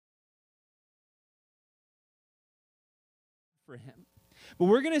for him. But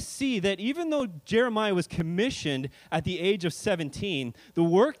we're going to see that even though Jeremiah was commissioned at the age of 17, the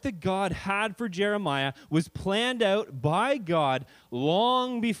work that God had for Jeremiah was planned out by God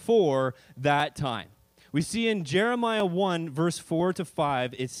long before that time. We see in Jeremiah 1, verse 4 to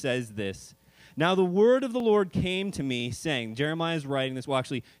 5, it says this. Now the word of the Lord came to me, saying, Jeremiah is writing this. Well,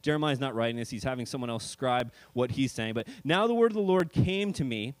 actually, Jeremiah is not writing this. He's having someone else scribe what he's saying. But now the word of the Lord came to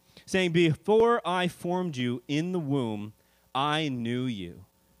me, saying, before I formed you in the womb, I knew you.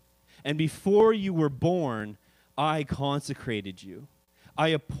 And before you were born, I consecrated you. I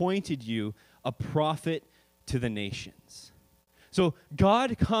appointed you a prophet to the nations. So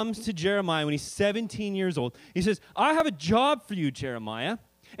God comes to Jeremiah when he's 17 years old. He says, I have a job for you, Jeremiah.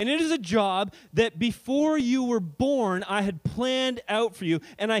 And it is a job that before you were born, I had planned out for you,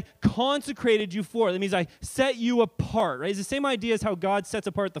 and I consecrated you for it. That means I set you apart, right? It's the same idea as how God sets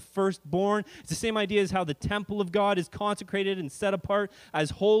apart the firstborn. It's the same idea as how the temple of God is consecrated and set apart as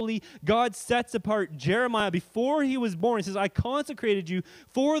holy. God sets apart Jeremiah before he was born. He says, I consecrated you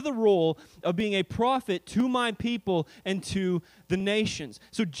for the role of being a prophet to my people and to the nations.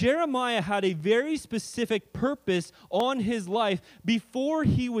 So Jeremiah had a very specific purpose on his life before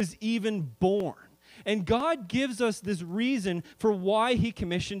he was even born. And God gives us this reason for why he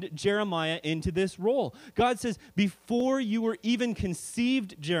commissioned Jeremiah into this role. God says, before you were even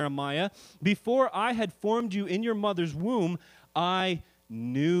conceived, Jeremiah, before I had formed you in your mother's womb, I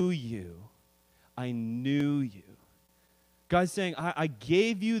knew you. I knew you. God's saying, I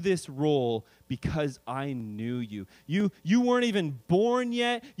gave you this role because I knew you. You weren't even born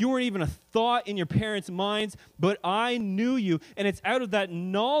yet. You weren't even a thought in your parents' minds, but I knew you. And it's out of that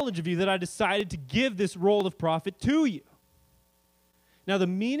knowledge of you that I decided to give this role of prophet to you. Now, the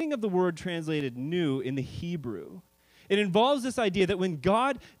meaning of the word translated knew in the Hebrew, it involves this idea that when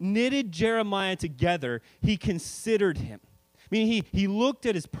God knitted Jeremiah together, he considered him. I mean, he looked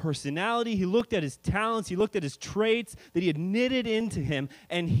at his personality, he looked at his talents, he looked at his traits that he had knitted into him,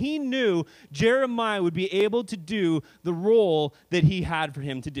 and he knew Jeremiah would be able to do the role that he had for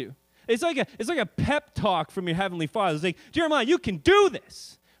him to do. It's like a pep talk from your heavenly Father. It's like, Jeremiah, you can do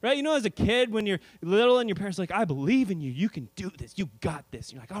this. Right? You know, as a kid, when you're little and your parents are like, I believe in you, you can do this, you got this.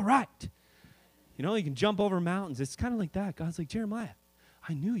 And you're like, all right. You know, you can jump over mountains. It's kind of like that. God's like, Jeremiah,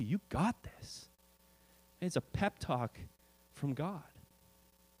 I knew you got this. And it's a pep talk from God.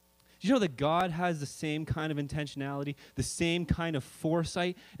 Do you know that God has the same kind of intentionality, the same kind of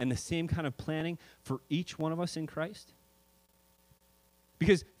foresight, and the same kind of planning for each one of us in Christ?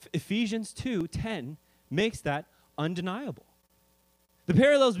 Because Ephesians 2:10 makes that undeniable. The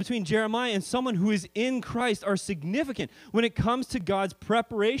parallels between Jeremiah and someone who is in Christ are significant when it comes to God's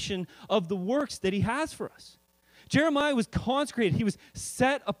preparation of the works that he has for us. Jeremiah was consecrated. He was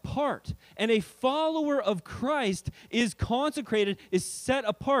set apart. And a follower of Christ is consecrated, is set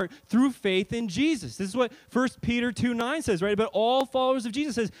apart through faith in Jesus. This is what 1 Peter 2:9 says, right? But all followers of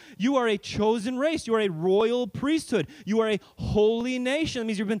Jesus says, you are a chosen race. You are a royal priesthood. You are a holy nation. That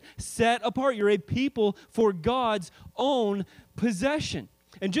means you've been set apart. You're a people for God's own possession.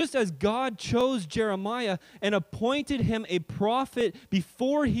 And just as God chose Jeremiah and appointed him a prophet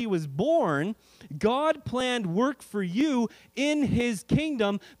before he was born, God planned work for you in his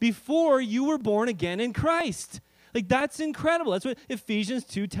kingdom before you were born again in Christ. Like, that's incredible. That's what Ephesians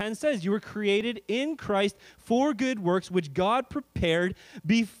 2:10 says. You were created in Christ for good works, which God prepared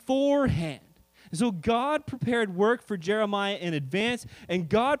beforehand. So God prepared work for Jeremiah in advance, and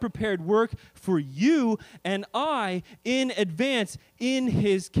God prepared work for you and I in advance in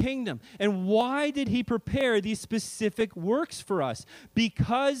his kingdom. And why did he prepare these specific works for us?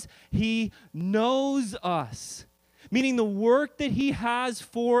 Because he knows us. Meaning the work that he has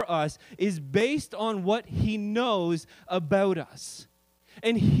for us is based on what he knows about us.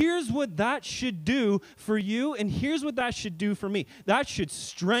 And here's what that should do for you, and here's what that should do for me. That should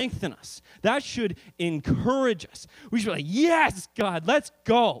strengthen us. That should encourage us. We should be like, yes, God, let's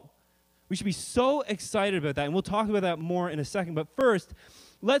go. We should be so excited about that, and we'll talk about that more in a second. But first,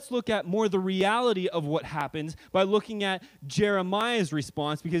 let's look at more the reality of what happens by looking at Jeremiah's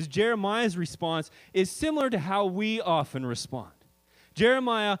response, because Jeremiah's response is similar to how we often respond.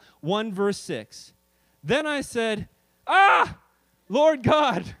 Jeremiah 1, verse 6. Then I said, Lord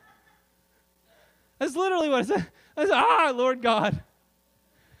God. That's literally what I said. I said, Lord God.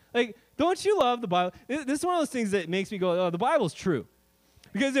 Like, don't you love the Bible? This is one of those things that makes me go, oh, the Bible's true.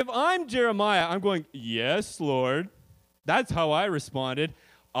 Because if I'm Jeremiah, I'm going, yes, Lord. That's how I responded.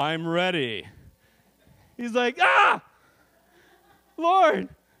 I'm ready. He's like, Lord.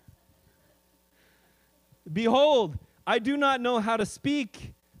 Behold, I do not know how to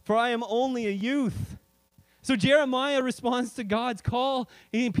speak, for I am only a youth. So Jeremiah responds to God's call.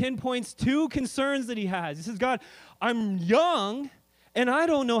 He pinpoints two concerns that he has. He says, God, I'm young and I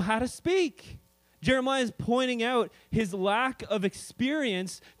don't know how to speak. Jeremiah is pointing out his lack of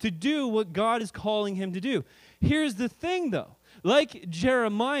experience to do what God is calling him to do. Here's the thing, though. Like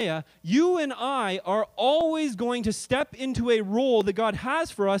Jeremiah, you and I are always going to step into a role that God has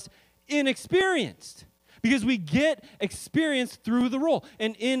for us inexperienced, because we get experience through the role.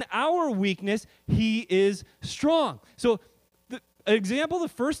 And in our weakness, he is strong. So, example, the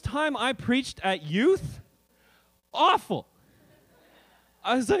first time I preached at youth, awful.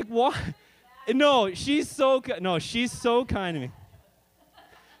 I was like, what? No, she's so kind to me.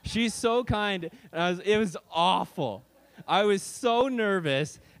 She's so kind. And it was awful. I was so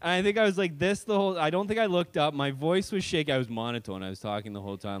nervous. And I think I was like this I don't think I looked up. My voice was shaky. I was monotone. I was talking the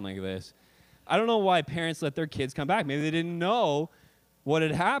whole time like this. I don't know why parents let their kids come back. Maybe they didn't know what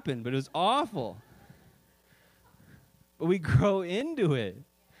had happened, but it was awful. But we grow into it,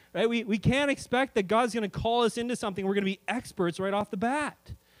 right? We can't expect that God's going to call us into something. We're going to be experts right off the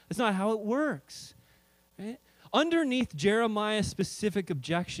bat. That's not how it works, right? Underneath Jeremiah's specific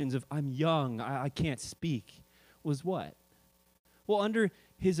objections of, I'm young, I can't speak, was what? Well, under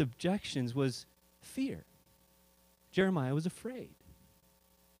his objections was fear. Jeremiah was afraid.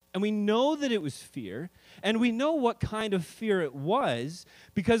 And we know that it was fear, and we know what kind of fear it was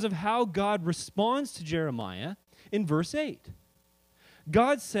because of how God responds to Jeremiah in verse 8.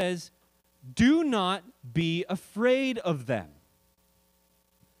 God says, do not be afraid of them,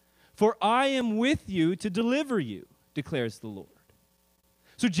 for I am with you to deliver you, declares the Lord.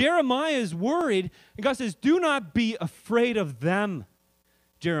 So Jeremiah is worried, and God says, do not be afraid of them,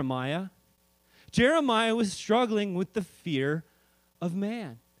 Jeremiah. Jeremiah was struggling with the fear of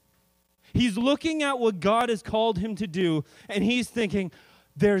man. He's looking at what God has called him to do, and he's thinking,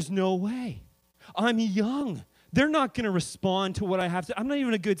 there's no way. I'm young. They're not going to respond to what I have to. I'm not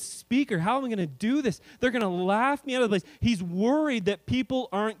even a good speaker. How am I going to do this? They're going to laugh me out of the place. He's worried that people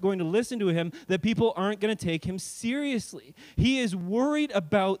aren't going to listen to him, that people aren't going to take him seriously. He is worried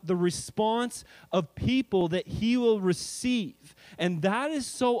about the response of people that he will receive. And that is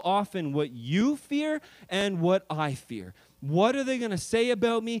so often what you fear and what I fear. What are they going to say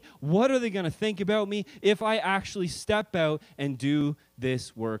about me? What are they going to think about me if I actually step out and do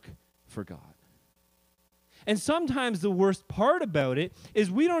this work for God? And sometimes the worst part about it is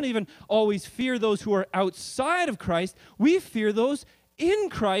we don't even always fear those who are outside of Christ. We fear those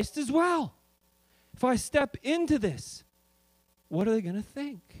in Christ as well. If I step into this, what are they going to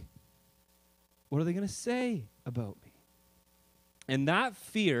think? What are they going to say about me? And that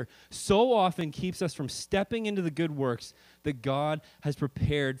fear so often keeps us from stepping into the good works that God has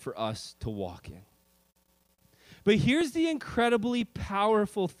prepared for us to walk in. But here's the incredibly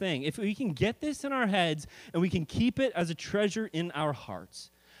powerful thing. If we can get this in our heads and we can keep it as a treasure in our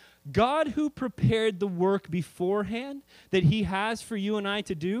hearts, God who prepared the work beforehand that he has for you and I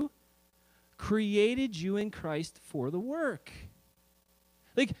to do, created you in Christ for the work.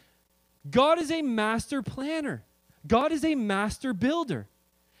 Like, God is a master planner. God is a master builder.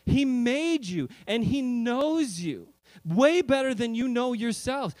 He made you and he knows you way better than you know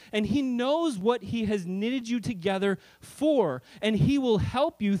yourselves. And he knows what he has knitted you together for. And he will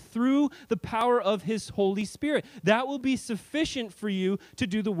help you through the power of his Holy Spirit. That will be sufficient for you to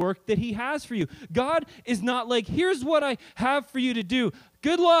do the work that he has for you. God is not like, here's what I have for you to do.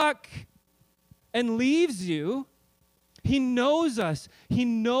 Good luck. And leaves you. He knows us. He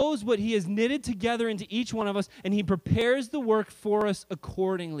knows what he has knitted together into each one of us, and he prepares the work for us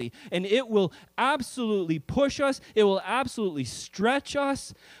accordingly. And it will absolutely push us. It will absolutely stretch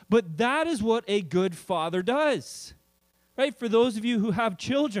us. But that is what a good father does, right? For those of you who have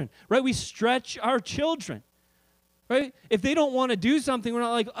children, right? We stretch our children, right? If they don't want to do something, we're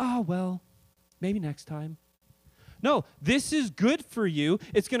not like, oh, well, maybe next time. No, this is good for you.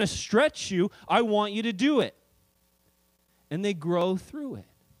 It's going to stretch you. I want you to do it. And they grow through it.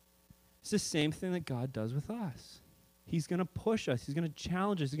 It's the same thing that God does with us. He's going to push us. He's going to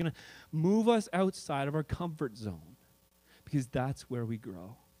challenge us. He's going to move us outside of our comfort zone because that's where we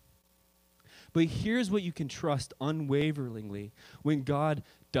grow. But here's what you can trust unwaveringly when God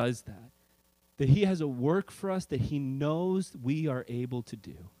does that he has a work for us that he knows we are able to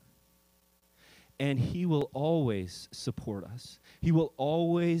do. And he will always support us. He will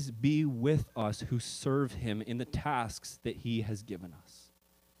always be with us who serve him in the tasks that he has given us.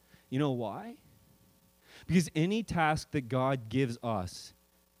 You know why? Because any task that God gives us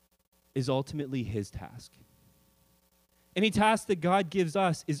is ultimately his task. Any task that God gives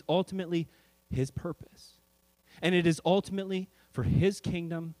us is ultimately his purpose. And it is ultimately for his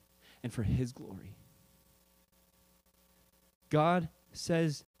kingdom and for his glory. God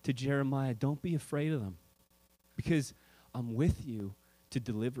says to Jeremiah, don't be afraid of them, because I'm with you to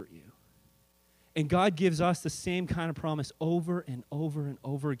deliver you. And God gives us the same kind of promise over and over and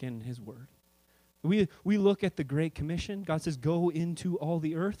over again in his word. We look at the Great Commission. God says, go into all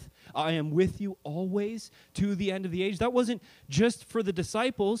the earth. I am with you always to the end of the age. That wasn't just for the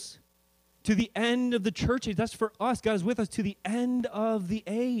disciples, to the end of the church age. That's for us. God is with us to the end of the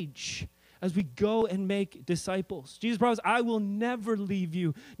age as we go and make disciples. Jesus promised, I will never leave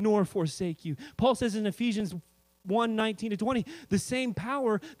you nor forsake you. Paul says in Ephesians 1:19-20, the same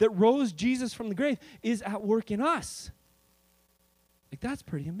power that rose Jesus from the grave is at work in us. Like, that's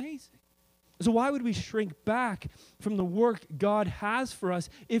pretty amazing. So why would we shrink back from the work God has for us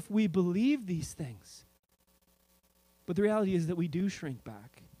if we believe these things? But the reality is that we do shrink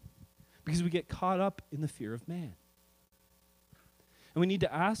back because we get caught up in the fear of man. And we need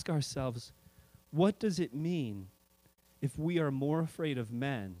to ask ourselves, what does it mean if we are more afraid of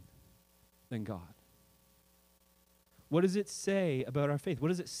men than God? What does it say about our faith? What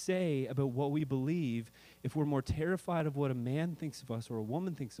does it say about what we believe if we're more terrified of what a man thinks of us or a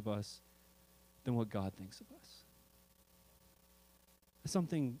woman thinks of us than what God thinks of us? It's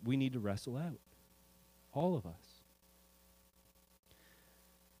something we need to wrestle out, all of us.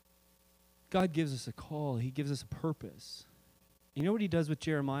 God gives us a call. He gives us a purpose. You know what he does with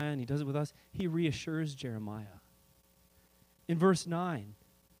Jeremiah, and he does it with us? He reassures Jeremiah. In verse 9,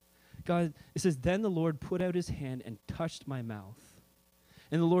 God, it says, then the Lord put out his hand and touched my mouth.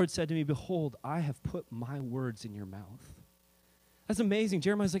 And the Lord said to me, behold, I have put my words in your mouth. That's amazing.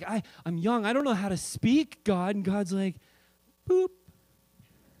 Jeremiah's like, I'm young. I don't know how to speak, God. And God's like, boop.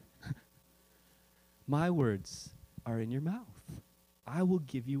 My words are in your mouth. I will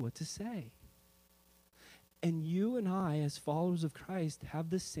give you what to say. And you and I, as followers of Christ, have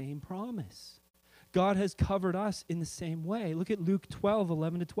the same promise. God has covered us in the same way. Look at Luke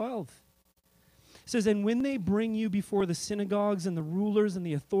 12:11-12. It says, and when they bring you before the synagogues and the rulers and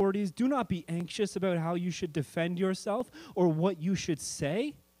the authorities, do not be anxious about how you should defend yourself or what you should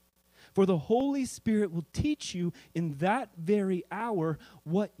say. For the Holy Spirit will teach you in that very hour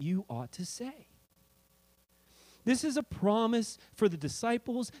what you ought to say. This is a promise for the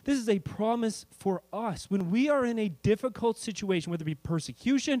disciples. This is a promise for us. When we are in a difficult situation, whether it be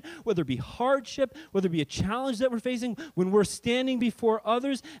persecution, whether it be hardship, whether it be a challenge that we're facing, when we're standing before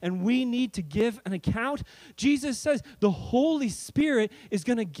others and we need to give an account, Jesus says the Holy Spirit is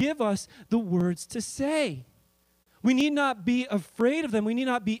going to give us the words to say. We need not be afraid of them. We need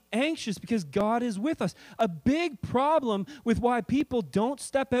not be anxious because God is with us. A big problem with why people don't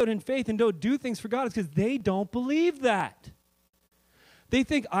step out in faith and don't do things for God is because they don't believe that. They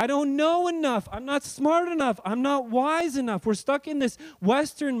think, I don't know enough. I'm not smart enough. I'm not wise enough. We're stuck in this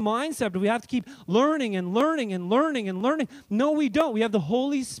Western mindset that we have to keep learning and learning and learning and learning. No, we don't. We have the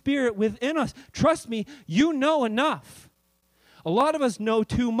Holy Spirit within us. Trust me, you know enough. A lot of us know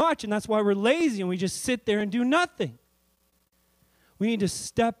too much, and that's why we're lazy and we just sit there and do nothing. We need to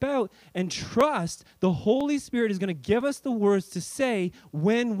step out and trust the Holy Spirit is going to give us the words to say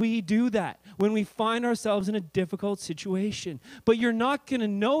when we do that, when we find ourselves in a difficult situation. But you're not going to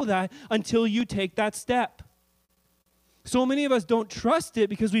know that until you take that step. So many of us don't trust it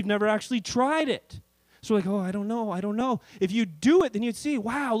because we've never actually tried it. So we're like, oh, I don't know. If you do it, then you'd see,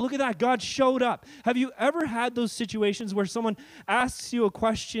 wow, look at that. God showed up. Have you ever had those situations where someone asks you a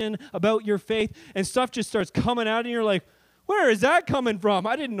question about your faith and stuff just starts coming out and you're like, where is that coming from?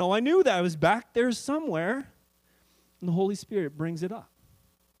 I didn't know I knew that. It was back there somewhere. And the Holy Spirit brings it up.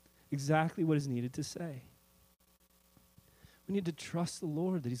 Exactly what is needed to say. We need to trust the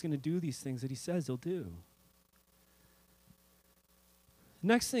Lord that he's going to do these things that he says he'll do.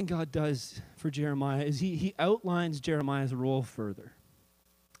 Next thing God does for Jeremiah is he outlines Jeremiah's role further.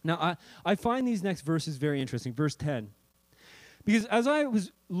 Now, I find these next verses very interesting. Verse 10. Because as I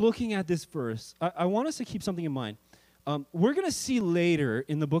was looking at this verse, I want us to keep something in mind. We're going to see later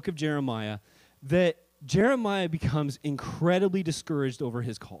in the book of Jeremiah that Jeremiah becomes incredibly discouraged over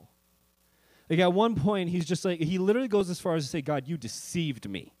his call. Like at one point, he's just like, he literally goes as far as to say, God, you deceived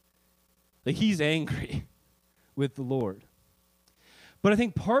me. Like he's angry with the Lord. But I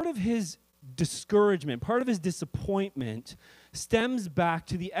think part of his discouragement, part of his disappointment stems back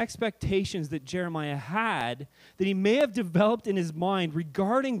to the expectations that Jeremiah had that he may have developed in his mind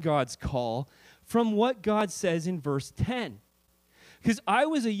regarding God's call from what God says in verse 10. Because I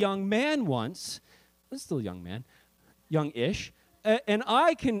was a young man once, I'm still a young man, young-ish, and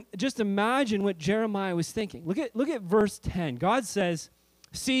I can just imagine what Jeremiah was thinking. Look at verse 10. God says,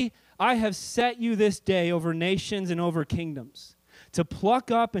 see, I have set you this day over nations and over kingdoms, to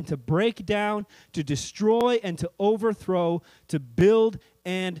pluck up and to break down, to destroy and to overthrow, to build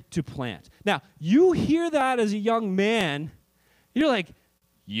and to plant. Now, you hear that as a young man, you're like,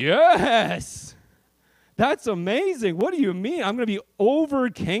 yes, that's amazing. What do you mean? I'm going to be over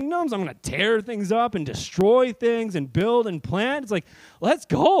kingdoms? I'm going to tear things up and destroy things and build and plant? It's like, let's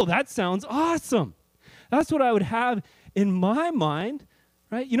go. That sounds awesome. That's what I would have in my mind,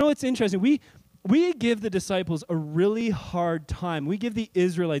 right? You know, it's interesting. We give the disciples a really hard time. We give the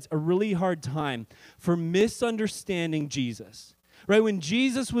Israelites a really hard time for misunderstanding Jesus. Right? When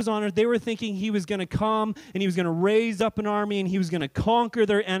Jesus was on earth, they were thinking he was going to come and he was going to raise up an army and he was going to conquer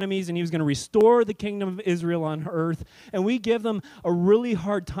their enemies and he was going to restore the kingdom of Israel on earth. And we give them a really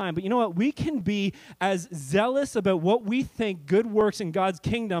hard time. But you know what? We can be as zealous about what we think good works in God's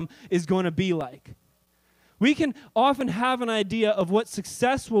kingdom is going to be like. We can often have an idea of what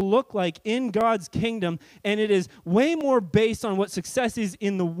success will look like in God's kingdom, and it is way more based on what success is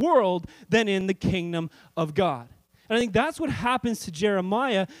in the world than in the kingdom of God. And I think that's what happens to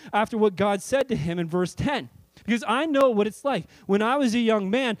Jeremiah after what God said to him in verse 10. Because I know what it's like. When I was a young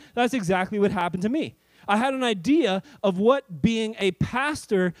man, that's exactly what happened to me. I had an idea of what being a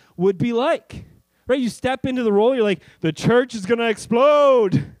pastor would be like. Right? You step into the role, you're like, the church is going to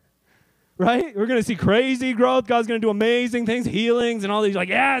explode. Right? We're going to see crazy growth. God's going to do amazing things, healings and all these. Like,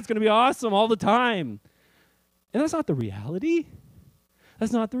 yeah, it's going to be awesome all the time. And that's not the reality.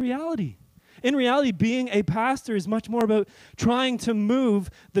 That's not the reality. In reality, being a pastor is much more about trying to move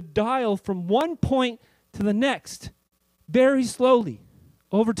the dial from one point to the next very slowly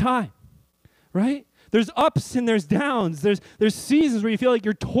over time, right? There's ups and there's downs. There's seasons where you feel like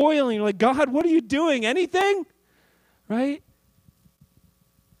you're toiling. You're like, God, what are you doing? Anything? Right?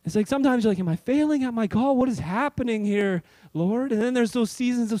 It's like sometimes you're like, am I failing at my call? What is happening here, Lord? And then there's those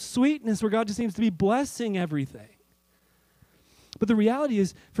seasons of sweetness where God just seems to be blessing everything. But the reality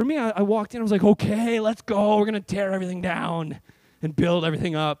is, for me, I walked in, I was like, okay, let's go. We're going to tear everything down and build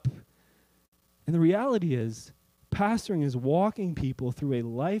everything up. And the reality is, pastoring is walking people through a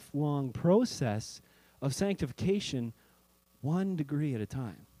lifelong process of sanctification 1 degree at a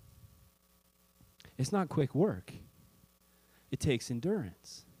time. It's not quick work. It takes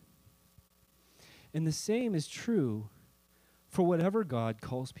endurance. And the same is true for whatever God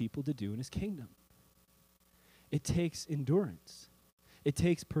calls people to do in his kingdom. It takes endurance. It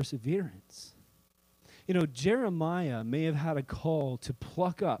takes perseverance. You know, Jeremiah may have had a call to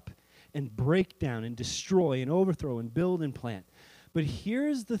pluck up and break down and destroy and overthrow and build and plant. But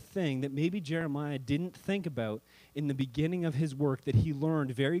here's the thing that maybe Jeremiah didn't think about in the beginning of his work that he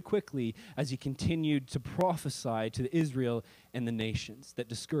learned very quickly as he continued to prophesy to Israel and the nations that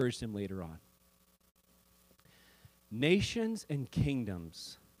discouraged him later on. Nations and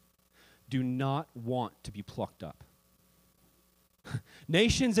kingdoms do not want to be plucked up.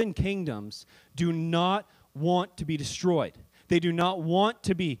 Nations and kingdoms do not want to be destroyed. They do not want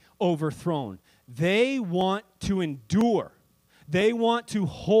to be overthrown. They want to endure. They want to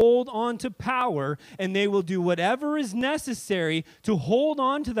hold on to power, and they will do whatever is necessary to hold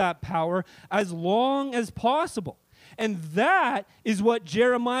on to that power as long as possible. And that is what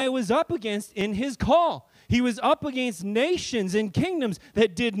Jeremiah was up against in his call. He was up against nations and kingdoms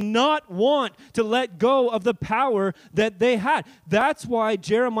that did not want to let go of the power that they had. That's why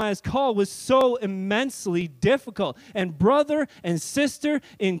Jeremiah's call was so immensely difficult. And brother and sister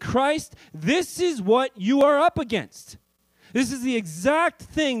in Christ, this is what you are up against. This is the exact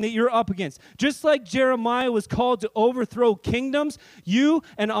thing that you're up against. Just like Jeremiah was called to overthrow kingdoms, you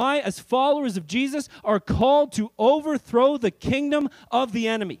and I, as followers of Jesus, are called to overthrow the kingdom of the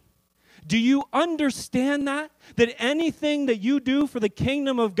enemy. Do you understand that? That anything that you do for the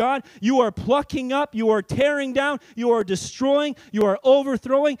kingdom of God, you are plucking up, you are tearing down, you are destroying, you are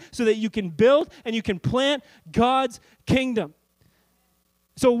overthrowing so that you can build and you can plant God's kingdom.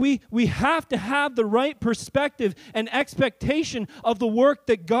 So we have to have the right perspective and expectation of the work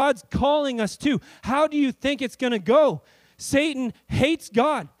that God's calling us to. How do you think it's going to go? Satan hates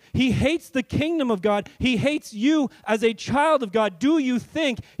God. He hates the kingdom of God. He hates you as a child of God. Do you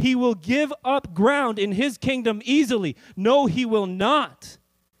think he will give up ground in his kingdom easily? No, he will not.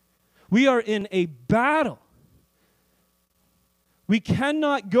 We are in a battle. We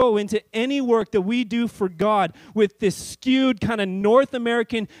cannot go into any work that we do for God with this skewed kind of North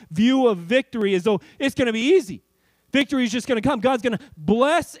American view of victory as though it's going to be easy. Victory is just going to come. God's going to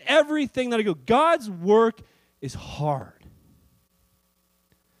bless everything that I do. God's work is hard.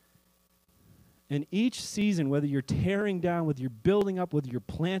 And each season, whether you're tearing down, whether you're building up, whether you're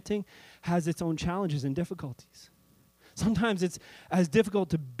planting, has its own challenges and difficulties. Sometimes it's as difficult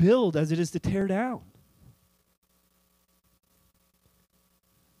to build as it is to tear down.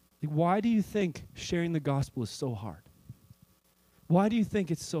 Like, why do you think sharing the gospel is so hard? Why do you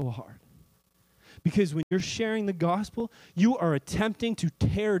think it's so hard? Because when you're sharing the gospel, you are attempting to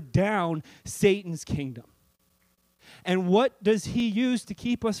tear down Satan's kingdom. And what does he use to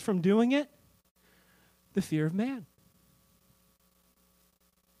keep us from doing it? The fear of man.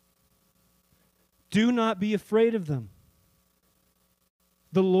 Do not be afraid of them.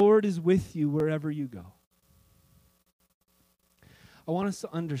 The Lord is with you wherever you go. I want us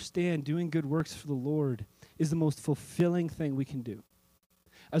to understand doing good works for the Lord is the most fulfilling thing we can do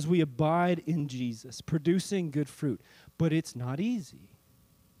as we abide in Jesus, producing good fruit. But it's not easy.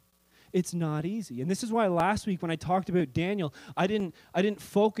 It's not easy. And this is why last week when I talked about Daniel, I didn't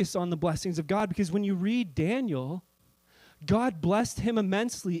focus on the blessings of God, because when you read Daniel, God blessed him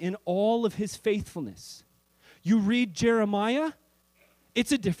immensely in all of his faithfulness. You read Jeremiah,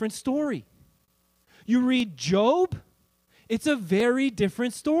 it's a different story. You read Job, it's a very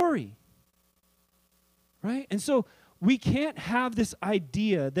different story. Right? And so we can't have this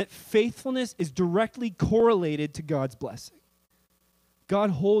idea that faithfulness is directly correlated to God's blessing. God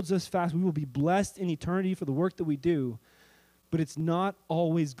holds us fast. We will be blessed in eternity for the work that we do, but it's not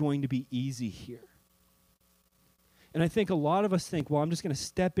always going to be easy here. And I think a lot of us think, well, I'm just going to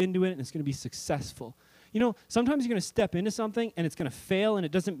step into it and it's going to be successful. You know, sometimes you're going to step into something and it's going to fail, and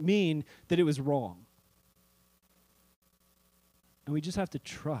it doesn't mean that it was wrong. And we just have to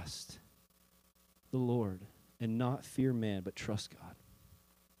trust the Lord and not fear man, but trust God.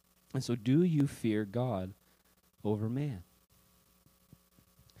 And so do you fear God over man?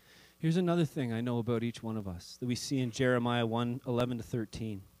 Here's another thing I know about each one of us that we see in Jeremiah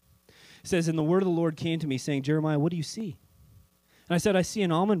 1:11-13. It says, "And the word of the Lord came to me, saying, Jeremiah, what do you see? And I said, I see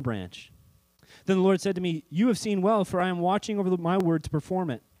an almond branch. Then the Lord said to me, you have seen well, for I am watching over my word to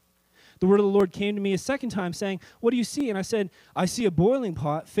perform it. The word of the Lord came to me a second time, saying, what do you see? And I said, I see a boiling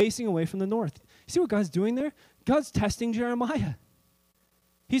pot facing away from the north." You see what God's doing there? God's testing Jeremiah.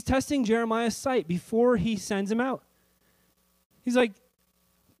 He's testing Jeremiah's sight before he sends him out. He's like,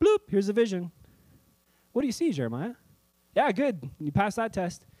 bloop, here's a vision. What do you see, Jeremiah? Yeah, good. You passed that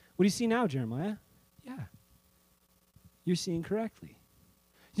test. What do you see now, Jeremiah? Yeah. You're seeing correctly.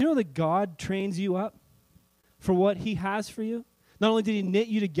 You know that God trains you up for what he has for you? Not only did he knit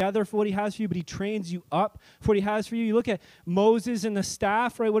you together for what he has for you, but he trains you up for what he has for you. You look at Moses and the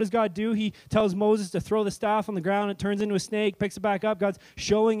staff, right? What does God do? He tells Moses to throw the staff on the ground. It turns into a snake, picks it back up. God's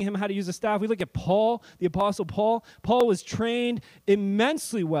showing him how to use the staff. We look at Paul, the Apostle Paul. Paul was trained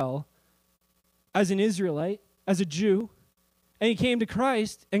immensely well as an Israelite, as a Jew. And he came to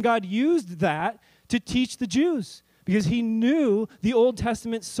Christ, and God used that to teach the Jews, because he knew the Old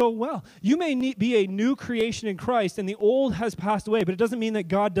Testament so well. You may be a new creation in Christ, and the old has passed away, but it doesn't mean that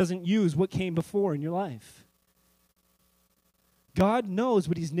God doesn't use what came before in your life. God knows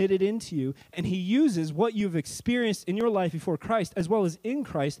what he's knitted into you, and he uses what you've experienced in your life before Christ, as well as in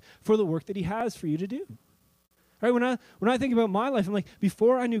Christ, for the work that he has for you to do. Right? When I think about my life, I'm like,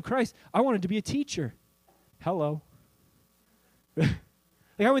 before I knew Christ, I wanted to be a teacher. Hello.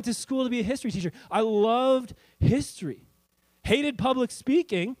 Like, I went to school to be a history teacher. I loved history. Hated public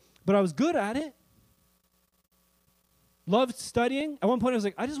speaking, but I was good at it. Loved studying. At one point, I was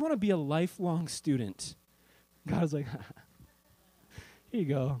like, I just want to be a lifelong student. God was like, here you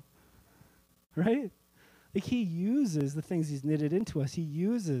go. Right? Like, he uses the things he's knitted into us. He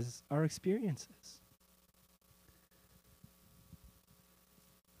uses our experiences.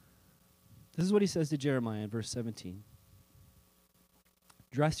 This is what he says to Jeremiah in verse 17.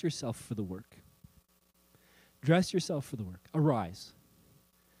 Dress yourself for the work. Dress yourself for the work. Arise.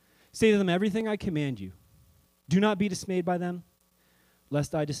 Say to them everything I command you. Do not be dismayed by them,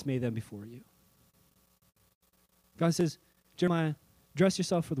 lest I dismay them before you. God says, Jeremiah, dress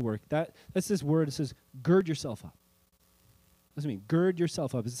yourself for the work. That's this word. It says, gird yourself up. What does it mean? Gird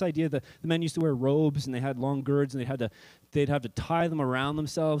yourself up. It's this idea that the men used to wear robes, and they had long girds, and they'd have to tie them around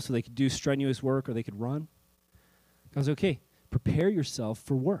themselves so they could do strenuous work or they could run. God says, okay, prepare yourself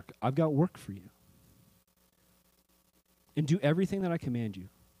for work. I've got work for you. And do everything that I command you.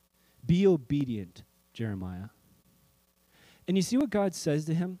 Be obedient, Jeremiah. And you see what God says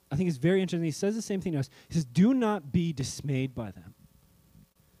to him? I think it's very interesting. He says the same thing to us. He says, do not be dismayed by them.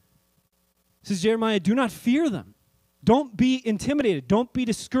 He says, Jeremiah, do not fear them. Don't be intimidated. Don't be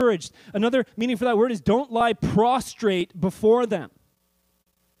discouraged. Another meaning for that word is don't lie prostrate before them.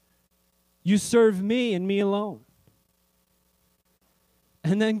 You serve me and me alone.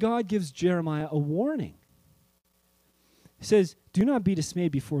 And then God gives Jeremiah a warning. He says, do not be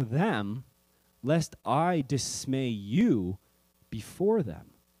dismayed before them, lest I dismay you before them.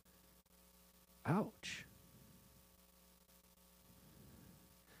 Ouch.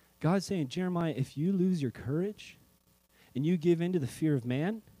 God's saying, Jeremiah, if you lose your courage and you give in to the fear of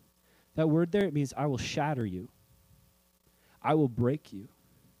man, that word there, it means I will shatter you. I will break you.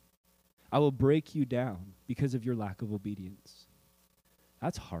 I will break you down because of your lack of obedience.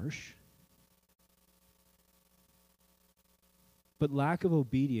 That's harsh. But lack of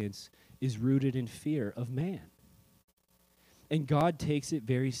obedience is rooted in fear of man. And God takes it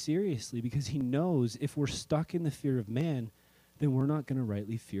very seriously because he knows if we're stuck in the fear of man, then we're not going to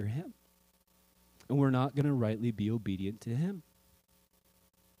rightly fear him. And we're not going to rightly be obedient to him.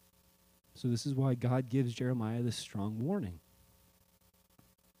 So this is why God gives Jeremiah this strong warning.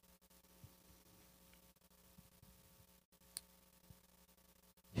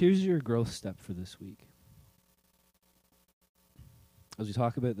 Here's your growth step for this week. As we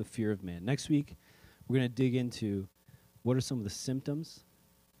talk about the fear of man. Next week, we're going to dig into what are some of the symptoms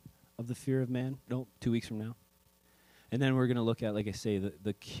of the fear of man. No, 2 weeks from now. And then we're going to look at, like I say,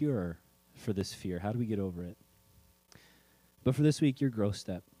 the cure for this fear. How do we get over it? But for this week, your growth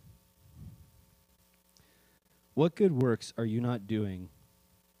step. What good works are you not doing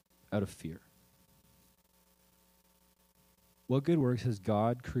out of fear? What good works has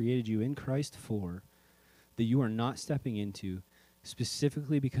God created you in Christ for that you are not stepping into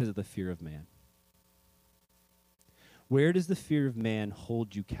specifically because of the fear of man? Where does the fear of man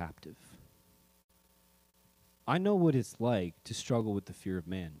hold you captive? I know what it's like to struggle with the fear of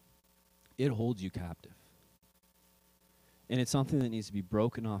man. It holds you captive. And it's something that needs to be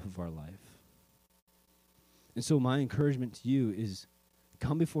broken off of our life. And so my encouragement to you is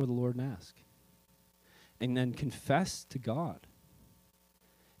come before the Lord and ask. And then confess to God.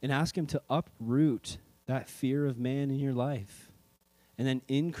 And ask him to uproot that fear of man in your life. And then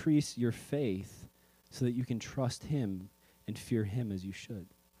increase your faith so that you can trust him and fear him as you should.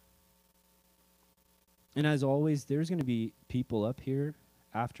 And as always, there's going to be people up here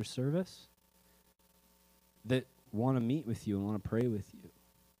after service that want to meet with you and want to pray with you.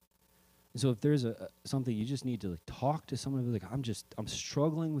 And so if there's something you just need to talk to someone, like, I'm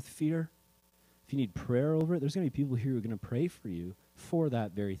struggling with fear. If you need prayer over it, there's going to be people here who are going to pray for you for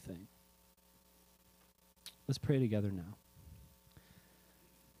that very thing. Let's pray together now.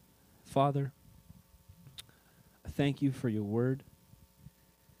 Father, thank you for your word.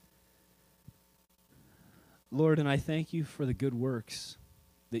 Lord, and I thank you for the good works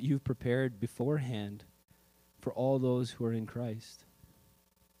that you've prepared beforehand for all those who are in Christ.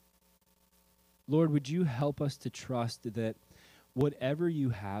 Lord, would you help us to trust that whatever you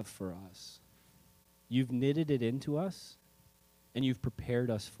have for us, you've knitted it into us and you've prepared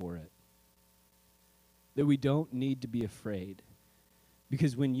us for it. That we don't need to be afraid,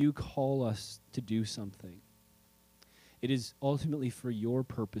 because when you call us to do something, it is ultimately for your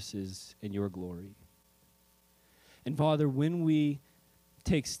purposes and your glory. And Father, when we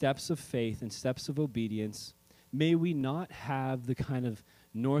take steps of faith and steps of obedience, may we not have the kind of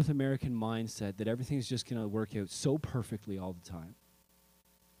North American mindset that everything's just going to work out so perfectly all the time.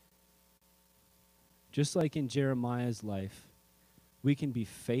 Just like in Jeremiah's life, we can be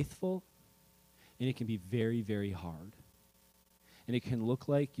faithful, and it can be very, very hard. And it can look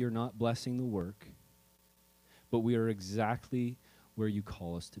like you're not blessing the work, but we are exactly where you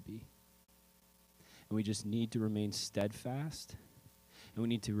call us to be. And we just need to remain steadfast, and we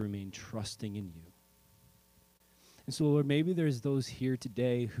need to remain trusting in you. And so, Lord, maybe there's those here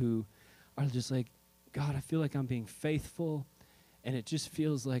today who are just like, God, I feel like I'm being faithful, and it just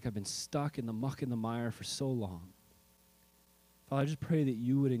feels like I've been stuck in the muck and the mire for so long. Father, I just pray that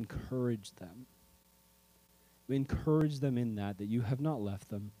you would encourage them. Encourage them in that you have not left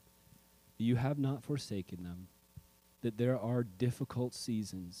them, that you have not forsaken them, that there are difficult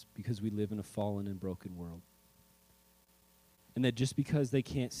seasons because we live in a fallen and broken world. And that just because they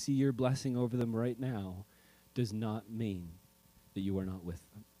can't see your blessing over them right now does not mean that you are not with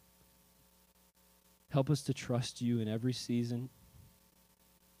them. Help us to trust you in every season.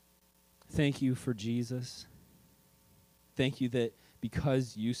 Thank you for Jesus. Thank you that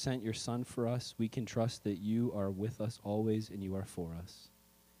because you sent your Son for us, we can trust that you are with us always and you are for us.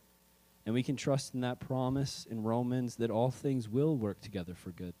 And we can trust in that promise in Romans that all things will work together for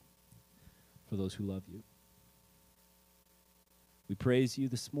good for those who love you. We praise you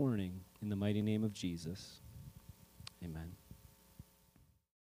this morning in the mighty name of Jesus. Amen.